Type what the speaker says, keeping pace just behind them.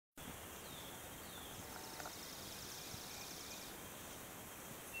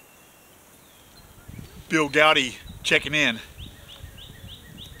Bill Goudy checking in.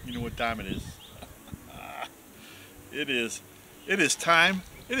 You know what time it is? It is time.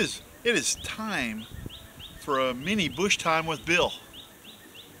 It is time for a mini bush time with Bill.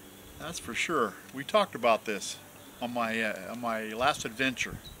 That's for sure. We talked about this on my last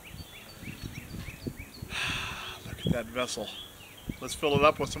adventure. Look at that vessel. Let's fill it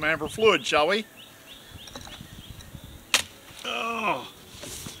up with some amber fluid, shall we? Oh,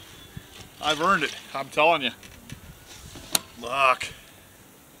 I've earned it, I'm telling you. Look.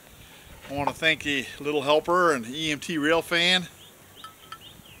 I want to thank the Little Helper and EMT Rail Fan.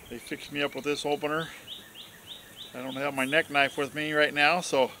 They fixed me up with this opener. I don't have my neck knife with me right now,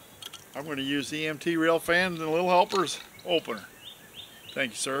 so I'm going to use the EMT Rail Fan and the Little Helper's opener.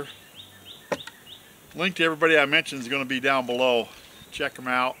 Thank you, sir. Link to everybody I mentioned is going to be down below. Check them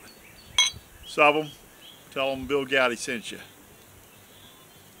out. Sub them. Tell them Bill Goudy sent you.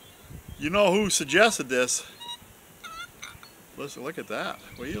 You know who suggested this? Listen, look at that.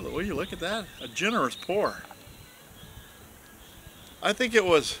 Will you look at that? A generous pour. I think it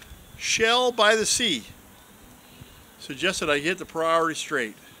was Shell by the Sea suggested I get the priority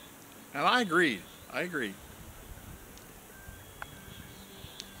straight. And I agreed. I agreed.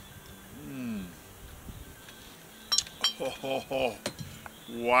 Oh,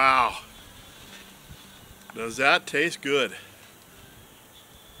 wow. Does that taste good?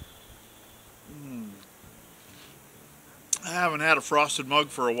 I haven't had a frosted mug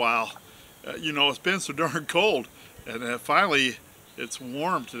for a while. You know, it's been so darn cold, and finally it's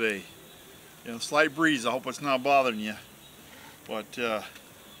warm today. You know, slight breeze. I hope it's not bothering you. But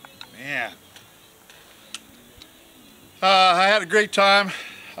man, I had a great time.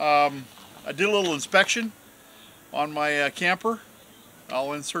 I did a little inspection on my camper.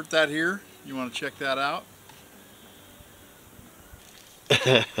 I'll insert that here. You want to check that out?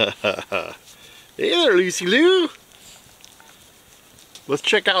 Hey there, Lucy Lou. Let's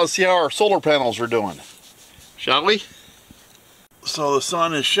check out and see how our solar panels are doing, shall we? So the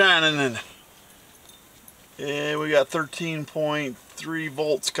sun is shining and we got 13.3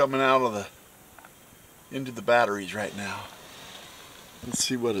 volts coming out of into the batteries right now. Let's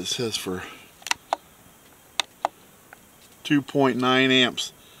see what it says for 2.9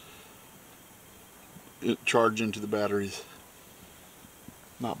 amps charge into the batteries.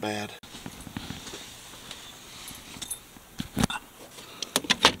 Not bad.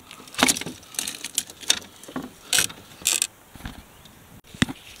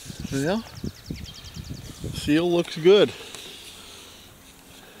 Yeah, seal looks good.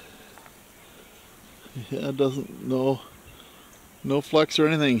 Yeah, it doesn't, no flex or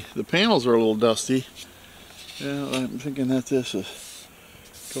anything. The panels are a little dusty. Yeah, I'm thinking that this is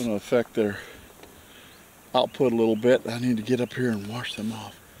going to affect their output a little bit. I need to get up here and wash them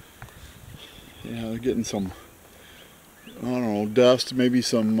off. Yeah, they're getting some, I don't know, dust, maybe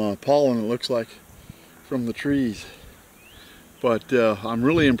some pollen, it looks like, from the trees. But I'm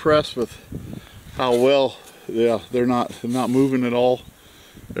really impressed with how well, yeah, they're not moving at all.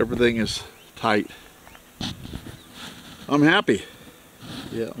 Everything is tight. I'm happy.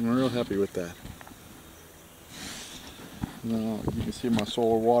 Yeah, I'm real happy with that. Now you can see my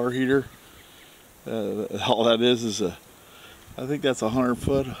solar water heater. All that is a, I think that's a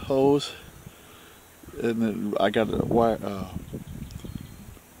 100-foot hose, and then I got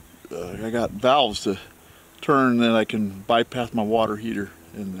I got valves to turn that I can bypass my water heater,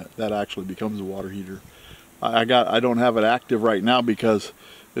 and that actually becomes a water heater. I don't have it active right now because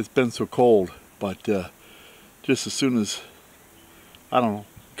it's been so cold, but just as soon as, I don't know,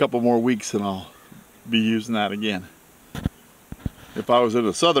 a couple more weeks and I'll be using that again. If I was in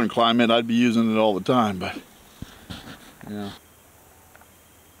a southern climate, I'd be using it all the time, but yeah.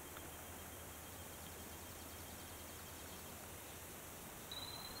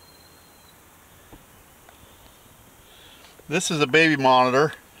 This is a baby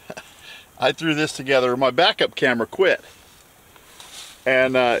monitor. I threw this together. My backup camera quit,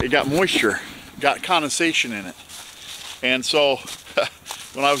 and it got moisture, got condensation in it. And so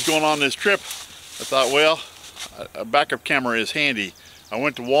when I was going on this trip, I thought, well, a backup camera is handy. I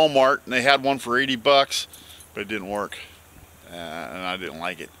went to Walmart and they had one for 80 bucks, but it didn't work, and I didn't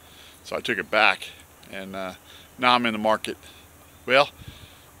like it. So I took it back, and now I'm in the market. Well,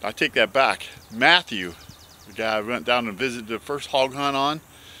 I take that back. Matthew, the guy I went down and visited the first hog hunt on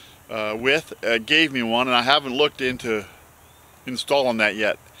gave me one, and I haven't looked into installing that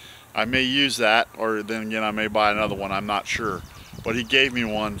yet. I may use that, or then again I may buy another one, I'm not sure. But he gave me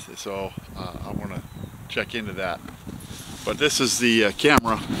one, so I want to check into that. But this is the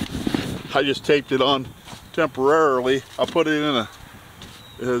camera. I just taped it on temporarily. I put it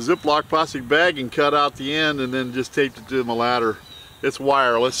Ziploc plastic bag and cut out the end and then just taped it to my ladder. It's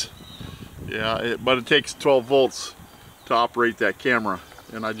wireless. Yeah, but it takes 12 volts to operate that camera,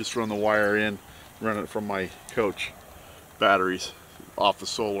 and I just run the wire in, run it from my coach batteries off the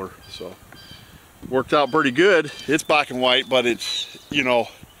solar. So worked out pretty good. It's black and white, but it's, you know,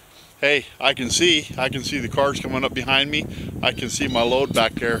 hey, I can see the cars coming up behind me. I can see my load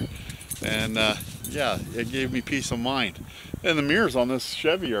back there, and yeah, it gave me peace of mind. And the mirrors on this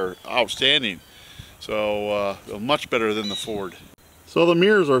Chevy are outstanding, so much better than the Ford. So the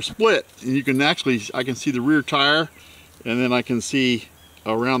mirrors are split, and you can actually, I can see the rear tire, and then I can see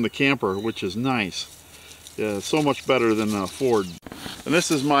around the camper, which is nice. Yeah, so much better than the Ford. And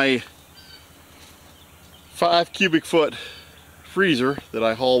this is my 5 cubic foot freezer that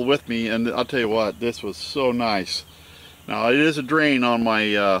I hauled with me, and I'll tell you what, this was so nice. Now it is a drain on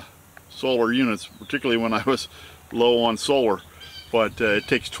my solar units, particularly when I was low on solar, but it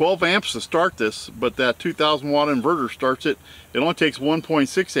takes 12 amps to start this, but that 2000 watt inverter starts it. It only takes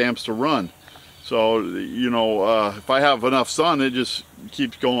 1.6 amps to run. So, you know, if I have enough sun, it just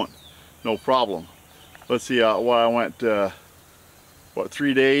keeps going, no problem. Let's see, well, I went, what,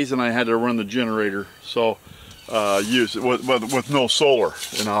 3 days, and I had to run the generator. So, use it with no solar.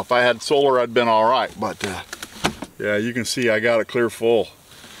 You know, if I had solar, I'd been all right. But yeah, you can see I got it clear full.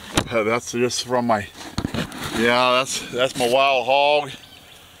 That's just from my, yeah, that's my wild hog,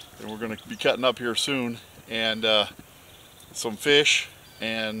 and we're going to be cutting up here soon, and some fish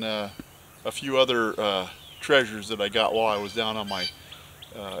and a few other treasures that I got while I was down on my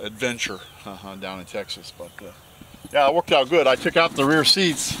adventure down in Texas. But yeah, it worked out good. I took out the rear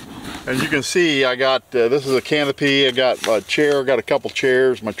seats, and you can see I got this is a canopy. I got a chair, got a couple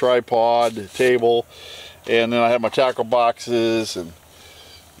chairs, my tripod, table, and then I have my tackle boxes, and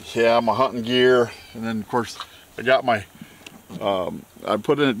yeah, my hunting gear, and then of course I got my I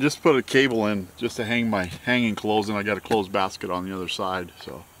just put a cable in just to hang my hanging clothes, and I got a clothes basket on the other side.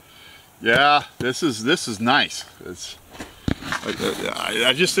 So yeah, this is nice. It's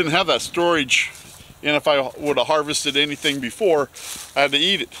I just didn't have that storage, and if I would have harvested anything before, I had to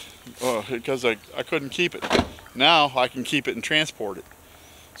eat it because I couldn't keep it. Now I can keep it and transport it.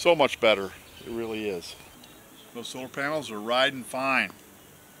 So much better, it really is. Those solar panels are riding fine.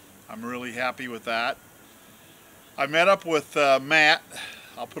 I'm really happy with that. I met up with Matt.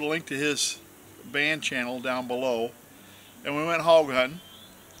 I'll put a link to his band channel down below, and we went hog hunting.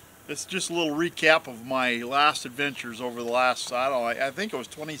 It's just a little recap of my last adventures over the last, I don't know, I think it was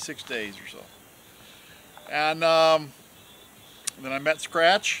 26 days or so. And then I met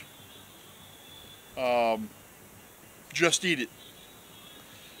Scratch. Just Eat It.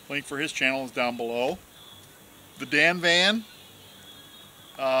 Link for his channel is down below. The Dan Van.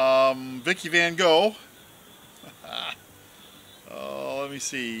 Vicky Van Gogh. Let me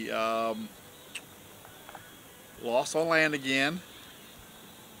see. Lost on Land again.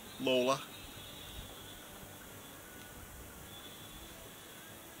 Lola.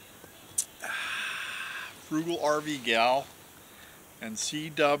 Frugal RV Gal. And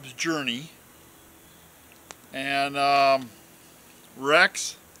C-Dub's Journey. And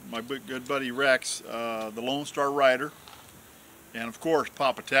Rex, my good buddy Rex, the Lone Star Rider. And of course,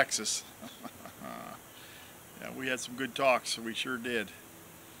 Papa Texas. Yeah, we had some good talks, so we sure did.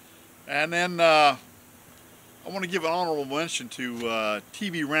 And then I want to give an honorable mention to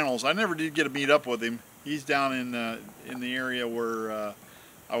tbreynolds. I never did get to meet up with him. He's down in the area where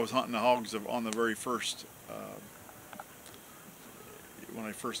I was hunting the hogs on the very first, when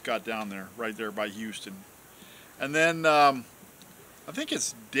I first got down there, right there by Houston. And then I think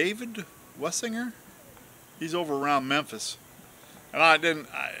it's David Wessinger. He's over around Memphis. And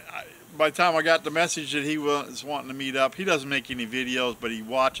by the time I got the message that he was wanting to meet up, he doesn't make any videos, but he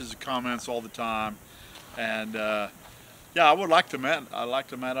watches the comments all the time. And yeah, I would like to meet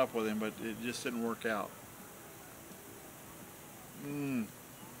up with him, but it just didn't work out.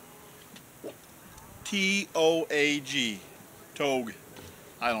 T-O-A-G, Togue.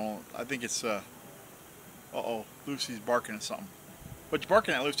 I don't know. I think it's uh-oh, Lucy's barking at something. What you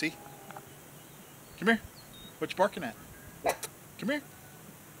barking at, Lucy? Come here. What you barking at? Come here.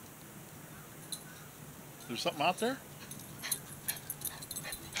 There's something out there?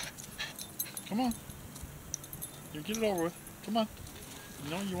 Come on. You get it over with. Come on.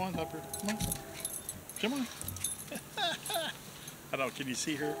 No, you want up here. Come on. Come on. I don't know, can you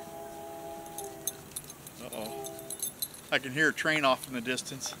see her? Uh-oh. I can hear a train off in the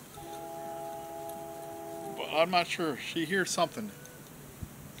distance. But I'm not sure. She hears something.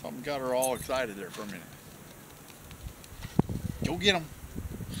 Something got her all excited there for a minute. Go get him.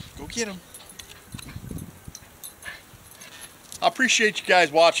 Go get him. I appreciate you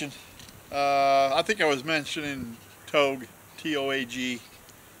guys watching. I think I was mentioning Toag, T-O-A-G,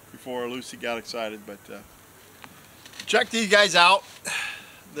 before Lucy got excited, but check these guys out.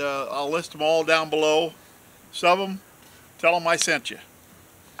 I'll list them all down below. Sub them, tell them I sent you.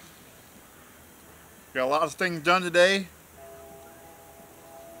 Got a lot of things done today.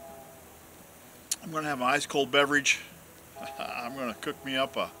 I'm going to have an ice cold beverage. I'm going to cook me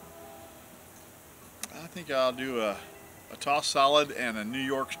up I think I'll do a tossed salad and a New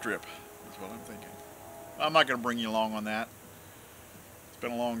York strip. That's what I'm thinking. I'm not going to bring you along on that. It's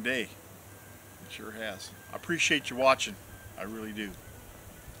been a long day. It sure has. I appreciate you watching. I really do.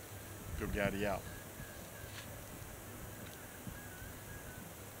 Go Goudy out.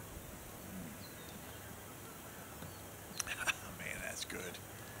 Man, that's good.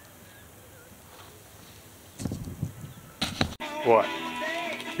 What?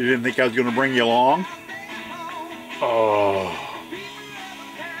 You didn't think I was going to bring you along? Oh.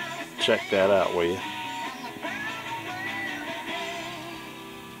 Check that out, will you?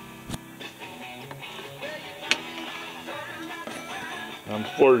 I'm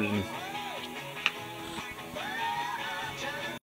foraging